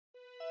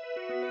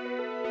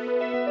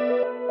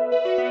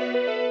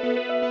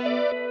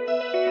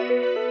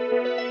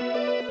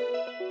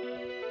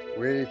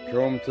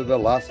come to the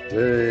last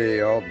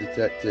day of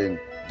detecting.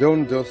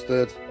 Done,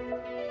 dusted.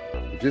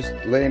 Just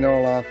laying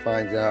all our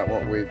finds out,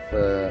 what we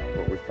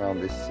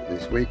found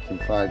this week in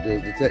 5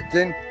 days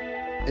detecting.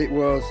 It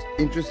was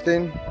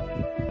interesting,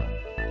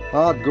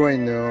 hard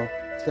going though.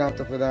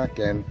 Start off with our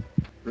Ken.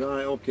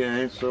 Right,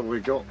 okay, so we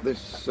got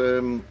this,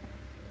 we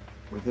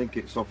think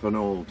it's off an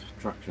old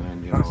traction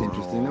engine. That's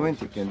interesting though,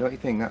 isn't it, Ken? Don't you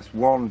think? That's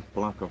one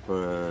plaque off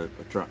a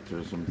tractor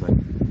or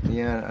something.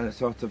 Yeah, and a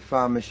sort of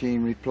farm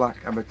machinery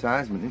plaque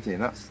advertisement, isn't it?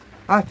 That's,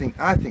 I think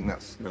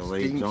that's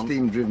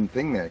steam driven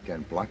thing there,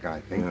 Ken, plaque, I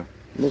think. Yeah.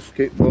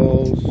 Musket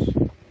balls,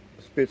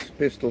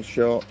 pistol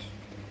shot,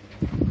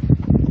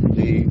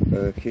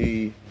 the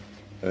key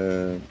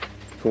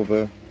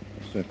cover,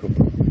 so a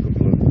couple of,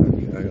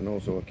 and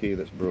also a key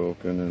that's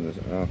broken, and there's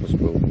half a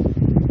spool.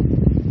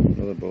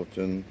 Another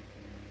button.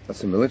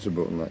 That's a military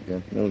button, that,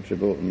 Ken. Military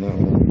button, that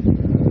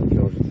one.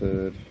 George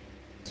III.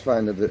 Let's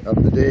find of the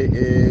day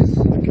is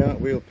the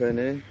cartwheel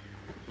penny,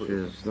 which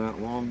is that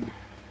one.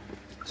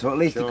 So at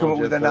least to come up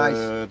with a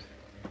nice,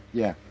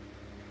 yeah,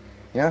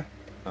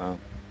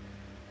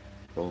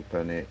 full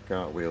penny,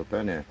 cartwheel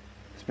penny.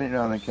 Spin it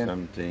around then, Ken.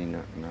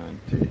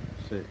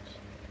 1796.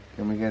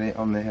 Can we get it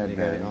on the head? Can you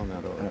get it on? I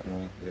don't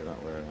know. Get it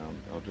that way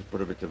around. I'll just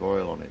put a bit of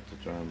oil on it to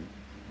try and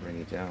bring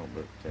it out.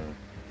 But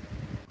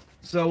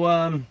so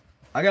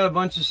I got a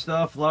bunch of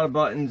stuff, a lot of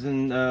buttons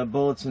and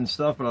bullets and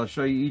stuff, but I'll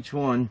show you each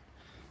one.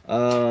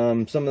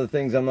 Some of the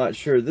things I'm not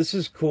sure. This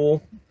is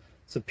cool.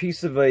 It's a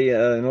piece of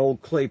an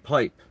old clay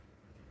pipe.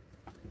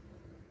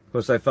 Of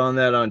course, I found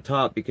that on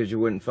top because you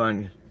wouldn't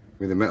find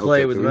with a metal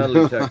clay detector. with a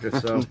metal detector.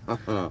 So,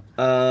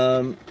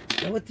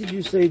 what did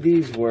you say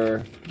these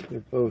were?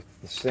 They're both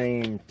the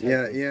same.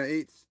 Yeah,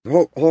 it's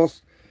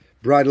horse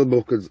bridle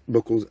buckles,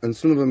 and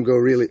some of them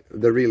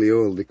they're really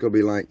old. They could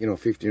be like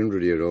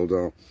 1500-year-old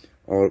or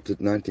up to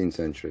 19th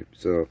century.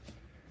 So,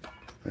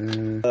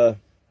 a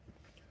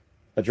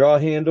draw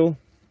handle.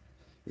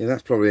 Yeah,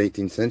 that's probably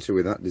 18th century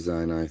with that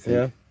design, I think.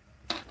 Yeah,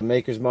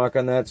 maker's mark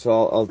on that,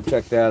 so I'll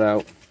check that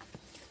out.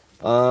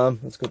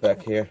 Let's go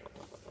back here.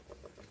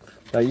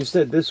 Now you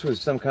said this was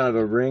some kind of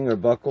a ring or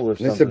buckle or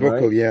something, It's a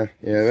buckle, right? yeah.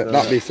 So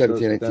that'd be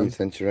 17th, 18th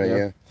century,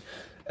 yeah.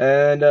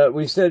 And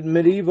we said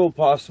medieval,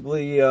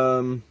 possibly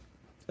a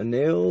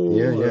nail.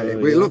 Yeah.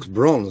 It looks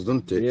bronze,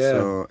 doesn't it? Yeah.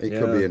 So it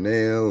could be a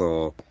nail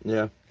or.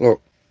 Yeah.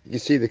 Look, you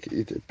see the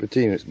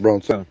patina, it's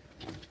bronze. So,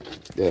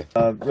 yeah.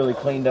 Really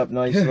cleaned up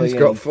nicely. It's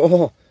got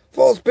four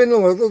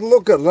spindle wheels.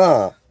 Look at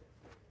that.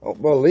 I don't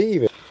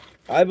believe it.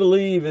 I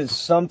believe it's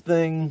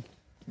something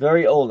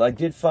very old. I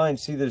did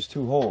see there's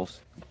 2 holes.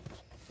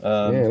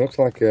 Yeah, it looks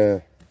like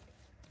a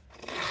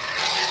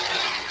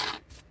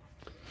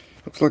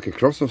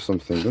cross of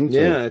something, doesn't it?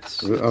 Yeah,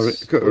 it's a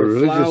religious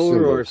flower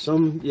symbol. or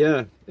some.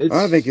 Yeah,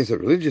 I think it's a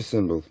religious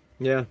symbol.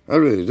 Yeah, I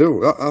really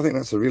do. I think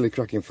that's a really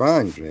cracking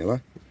find,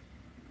 really.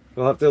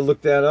 We'll have to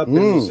look that up and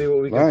we'll see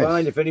what we can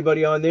find. If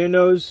anybody on there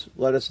knows,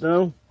 let us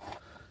know.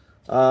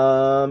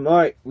 All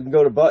right, we can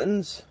go to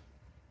buttons.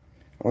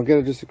 I'll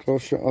get just a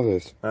close shot of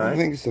this. All I right.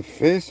 think it's a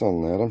face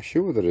on there. I'm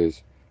sure there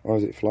is. Or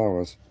is it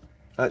flowers?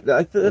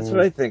 That's what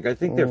I think. I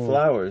think they're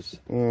flowers.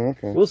 Oh,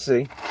 okay. We'll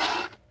see.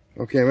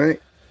 Okay, mate.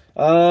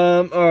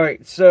 All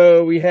right.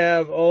 So we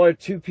have all our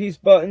 2-piece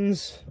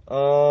buttons.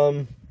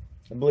 I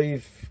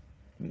believe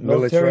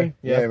military.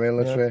 Yeah,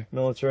 military. Yeah,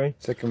 military.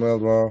 Second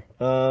World War.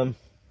 I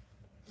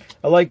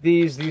like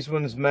these. These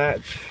ones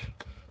match.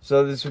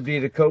 So this would be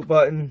the coat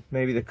button,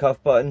 maybe the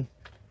cuff button.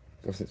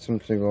 Because it's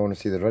something I want to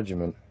see the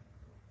regiment.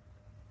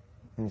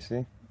 Can you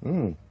see?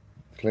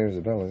 Clear as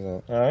a bell, isn't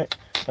it? All right.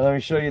 And let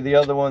me show you the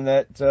other one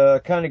that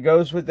kind of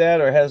goes with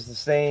that or has the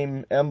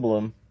same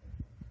emblem,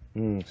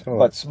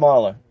 but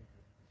smaller.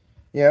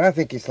 Yeah, I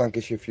think it's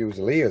Lancashire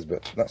Fusiliers,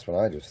 but that's what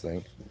I just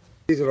think.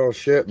 These are all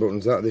shirt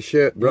buttons, aren't they?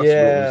 Shirt brass buttons.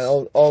 Yeah,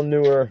 all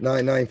newer.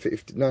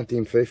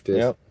 1950s.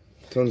 Yep.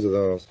 Tons of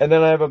those. And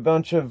then I have a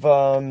bunch of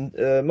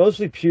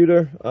mostly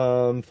pewter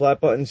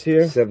flat buttons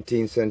here.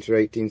 17th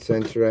century, 18th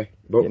century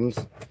buttons.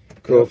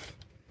 Cuff,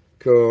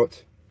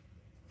 coat,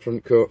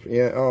 front coat,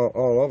 yeah,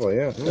 all over,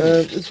 yeah.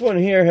 This one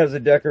here has a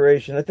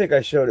decoration. I think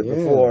I showed it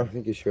before. I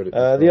think you showed it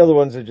before. The other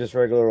ones are just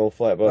regular old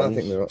flat buttons.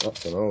 I think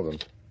that's an old one.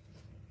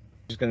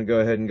 Just going to go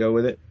ahead and go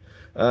with it.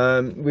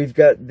 We've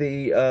got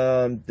the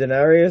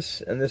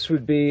Denarius, and this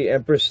would be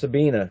Empress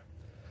Sabina.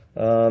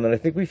 And I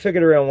think we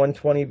figured around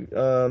 120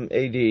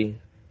 AD.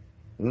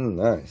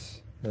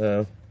 Nice.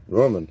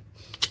 Roman.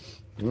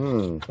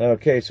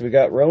 Okay, so we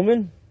got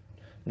Roman.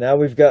 Now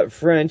we've got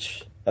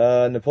French.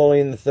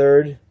 Napoleon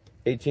III,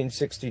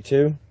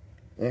 1862.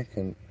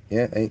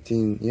 Yeah,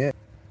 18, yeah.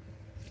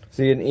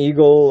 See an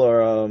eagle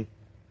or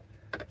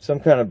some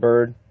kind of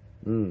bird.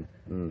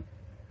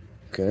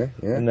 Okay,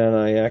 yeah. And then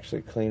I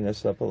actually clean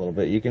this up a little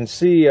bit. You can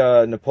see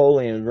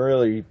Napoleon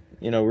really,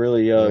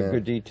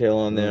 good detail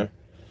on there.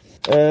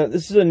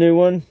 This is a new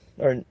one,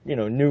 or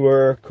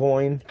newer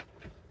coin.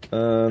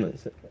 Who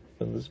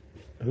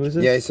is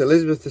it? Yeah, it's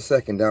Elizabeth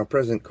II, our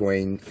present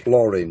queen,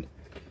 florin.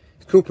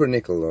 It's copper and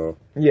nickel though.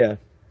 Yeah.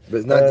 But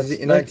is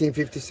it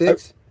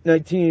 1956?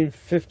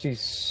 1950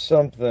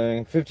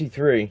 something,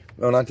 53.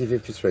 Oh,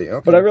 1953.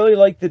 Okay. But I really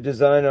like the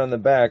design on the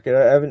back.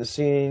 I haven't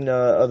seen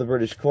other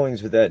British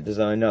coins with that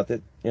design. Not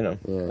that, you know,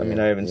 I mean,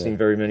 I haven't seen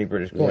very many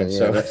British coins.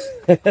 So.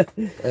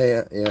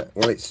 Yeah.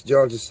 Well, it's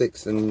George VI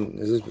and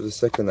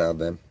Elizabeth II that had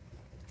them.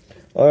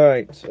 All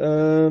right.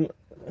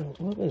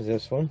 What is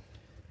this one?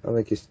 I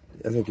think it's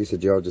a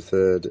George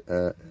III.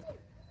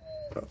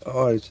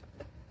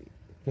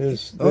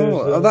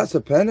 That's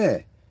a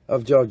penny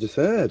of George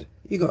III.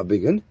 You got a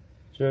big one.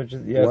 George,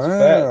 yeah,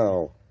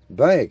 wow, it's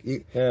fat.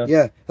 Big.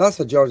 Yeah, that's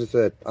a George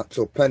III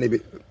actual penny,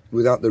 but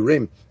without the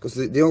rim. Because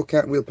the old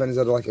cartwheel pennies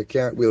had like a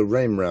cartwheel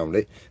rim round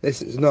it.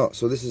 This is not.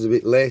 So this is a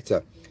bit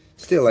later.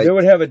 Still, they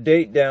would have a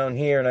date down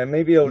here, and I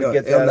may be able to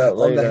get that out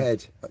later. On the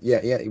head. Yeah,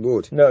 it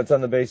would. No, it's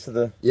on the base of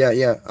the.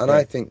 Yeah, and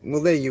I think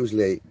they're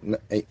usually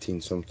 18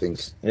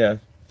 somethings. Yeah.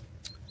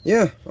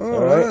 Yeah.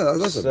 All right.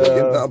 That's a big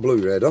one. That'll blow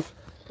your head off.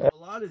 A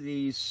lot of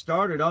these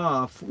started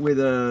off with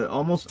a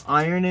almost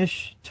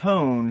ironish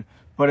tone,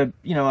 but a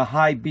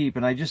high beep,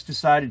 and I just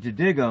decided to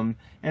dig them.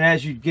 And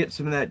as you get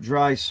some of that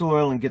dry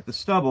soil and get the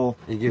stubble,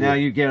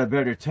 you get a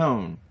better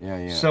tone.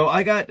 Yeah. So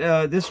I got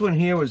this one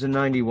here was a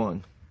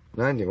 91.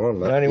 91,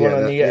 man. 91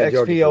 on the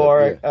XP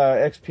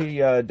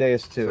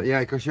Deus 2. So, yeah,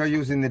 because you're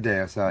using the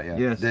Deus, aren't you?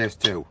 Yes. Deus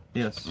 2.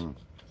 Yes.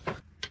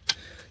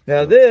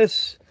 Now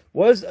this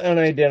was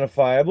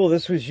unidentifiable.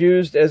 This was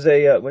used as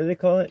a what do they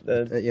call it?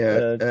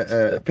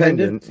 A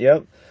pendant.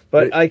 Yep.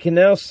 But I can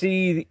now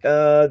see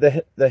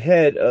the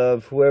head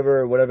of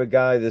whatever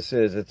guy this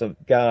is. It's a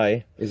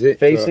guy. Is it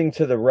facing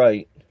to the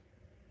right?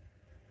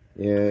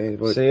 Yeah.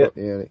 See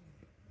it?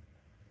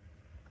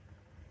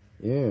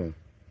 Yeah.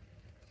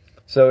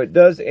 So it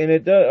does, and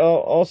it does.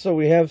 Also,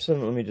 we have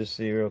some. Let me just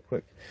see real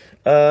quick.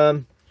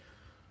 I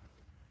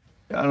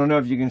don't know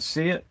if you can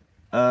see it,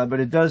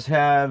 but it does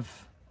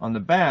have on the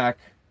back.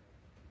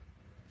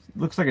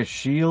 Looks like a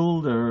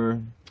shield,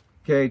 or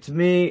okay, to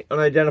me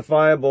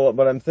unidentifiable.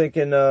 But I'm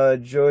thinking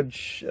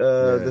George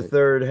the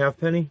Third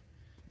halfpenny.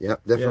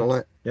 Yep,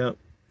 definitely. Yep.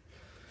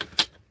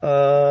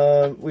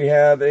 We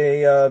have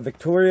a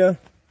Victoria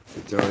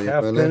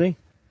halfpenny.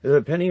 Is it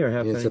a penny or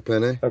halfpenny? It's a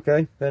penny.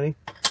 Okay, penny.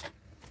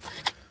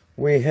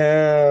 We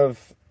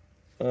have,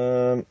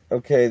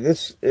 okay,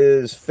 this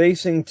is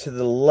facing to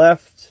the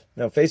left,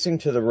 no, facing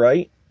to the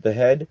right, the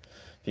head,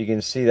 if you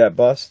can see that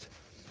bust.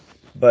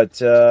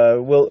 But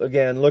we'll,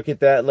 again, look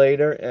at that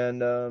later.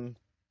 And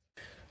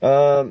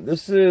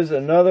this is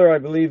another, I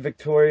believe,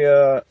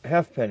 Victoria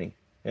halfpenny,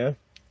 yeah?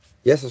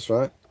 Yes, that's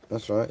right.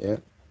 That's right, yeah.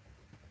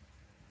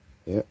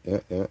 Yeah.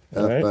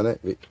 Halfpenny,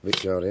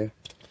 Victoria.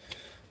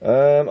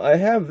 I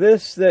have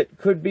this that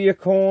could be a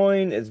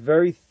coin. It's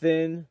very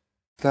thin.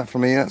 That for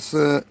me, that's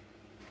a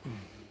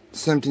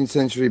 17th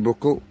century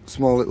buckle,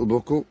 small little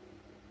buckle.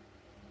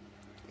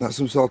 That's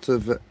some sort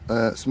of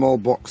small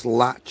box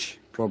latch,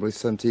 probably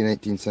 17th,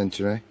 18th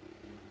century.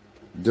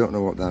 Don't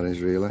know what that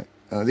is really.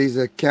 These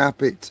are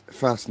carpet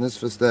fasteners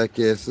for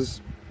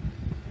staircases.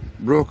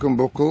 Broken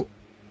buckle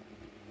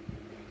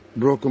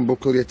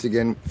yet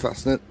again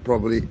fastener,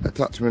 probably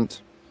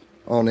attachment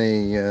on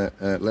a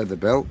leather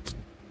belt.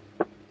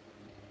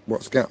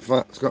 What Scott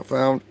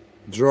found,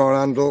 drawer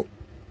handle,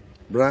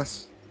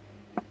 brass.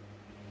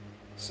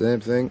 Same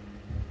thing.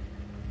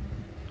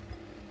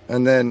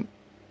 And then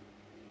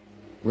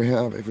we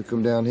have, if we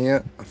come down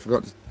here, I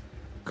forgot,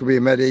 could be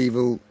a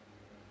medieval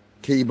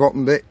key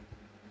bottom bit.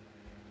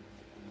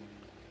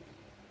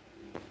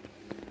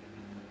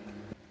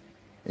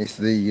 It's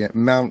the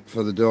mount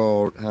for the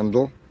door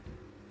handle.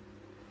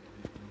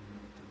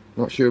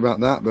 Not sure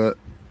about that, but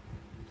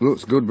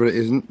looks good, but it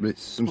isn't. But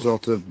it's some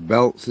sort of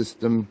belt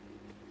system.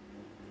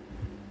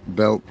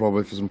 Belt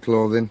probably for some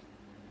clothing.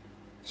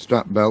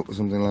 Strap belt or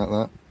something like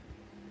that.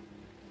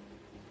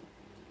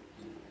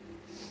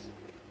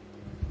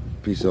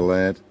 Piece of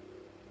lead,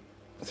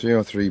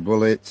 303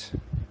 bullet,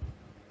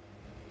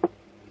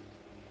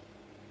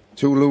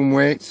 2 loom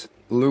weights,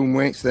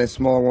 they're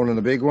small one and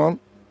a big one,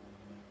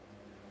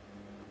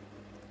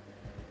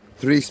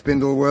 3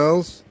 spindle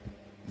whirls,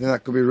 I think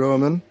that could be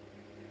Roman,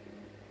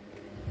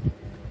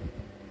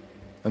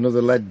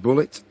 another lead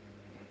bullet,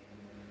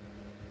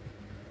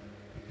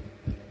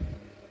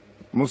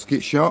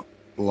 musket shot,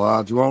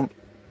 large one,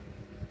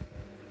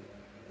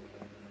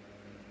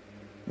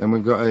 then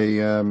we've got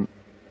a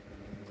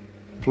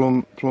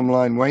plumb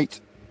line weight,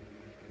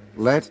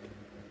 lead,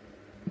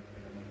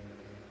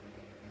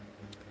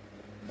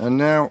 and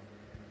now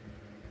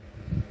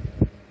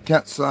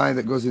cat's eye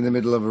that goes in the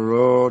middle of a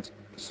road,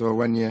 so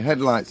when your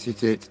headlights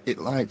hit it, it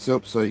lights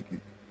up so you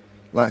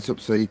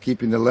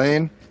keep in the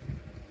lane.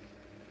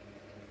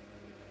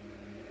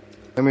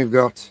 And we've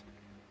got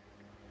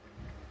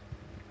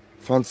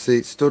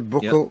fancy stud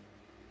buckle,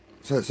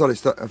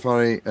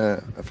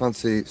 a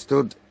fancy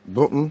stud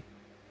button.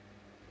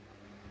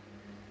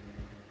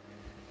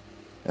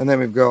 And then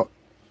we've got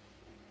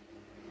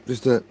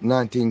just a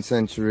 19th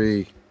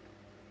century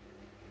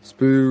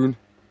spoon.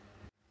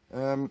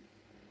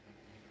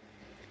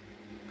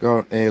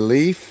 Got a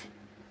leaf.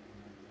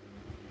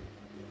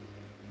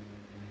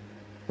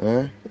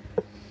 There.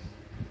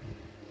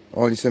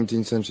 All your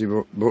 17th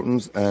century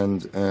buttons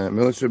and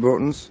military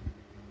buttons.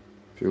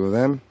 A few of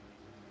them.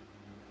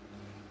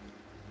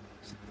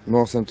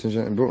 More 17th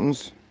century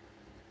buttons.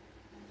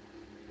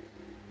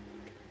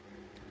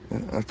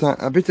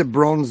 A bit of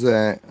bronze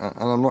there, and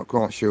I'm not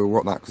quite sure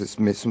what that, because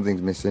it's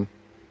something's missing.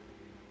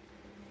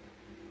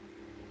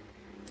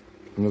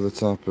 Another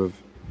type of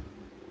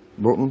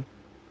button.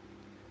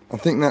 I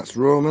think that's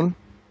Roman.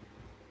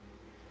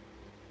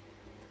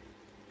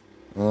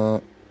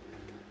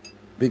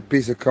 Big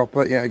piece of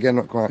copper. Yeah, again,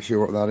 not quite sure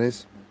what that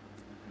is.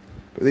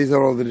 But these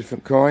are all the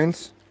different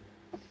coins.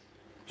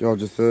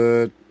 George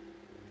III,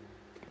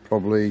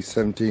 probably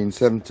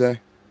 1770.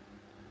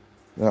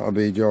 That'll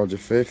be George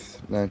V,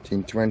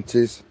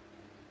 1920s.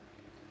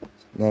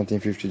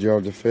 1950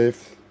 George V.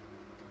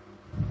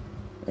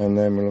 And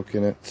then we're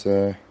looking at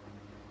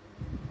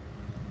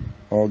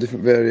all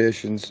different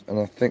variations, and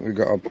I think we've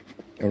got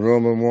a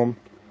Roman one.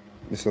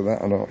 This or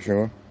that, I'm not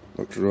sure.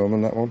 Looks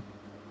Roman, that one.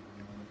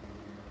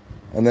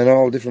 And then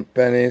all different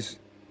pennies.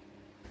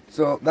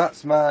 So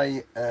that's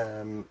my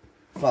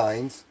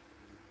finds.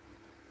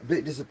 A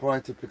bit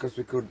disappointed because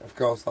we couldn't, of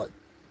course, like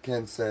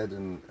Ken said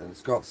and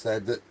Scott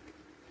said, that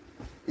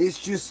it's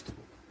just,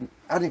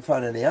 I didn't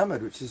find any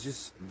hammered, which is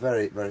just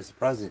very, very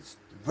surprising. It's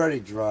very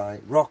dry,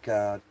 rock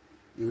hard.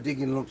 You were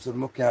digging lumps of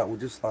muck out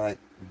with just like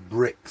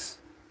bricks.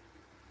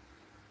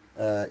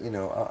 You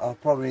know, I'll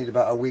probably need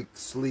about a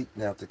week's sleep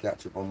now to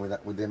catch up on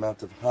with the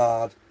amount of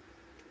hard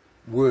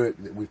work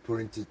that we've put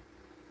into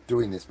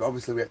doing this. But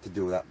obviously we have to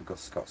do that because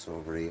Scott's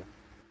over here.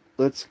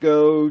 Let's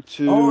go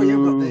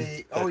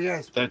to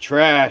the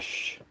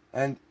trash.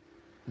 And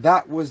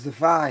that was the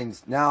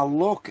finds. Now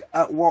look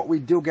at what we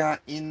dug out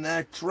in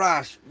the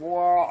trash.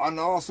 What an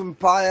awesome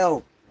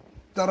pile.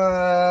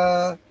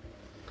 Ta-da!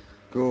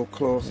 Go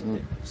close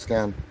and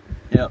scan.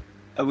 Yep.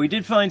 We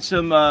did find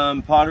some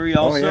pottery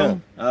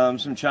also,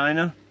 some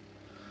china.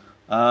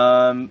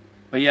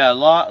 But yeah, a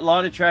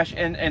lot of trash,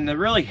 and the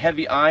really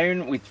heavy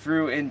iron we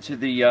threw into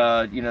the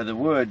you know, the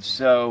woods.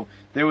 So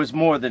there was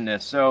more than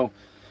this. So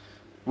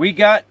we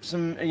got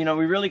some, you know,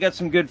 we really got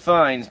some good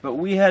finds, but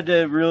we had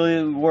to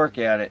really work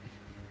at it.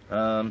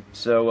 But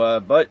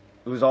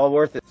it was all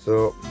worth it.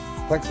 So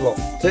thanks a lot.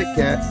 Take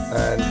care,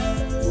 and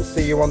we'll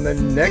see you on the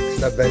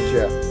next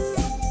adventure.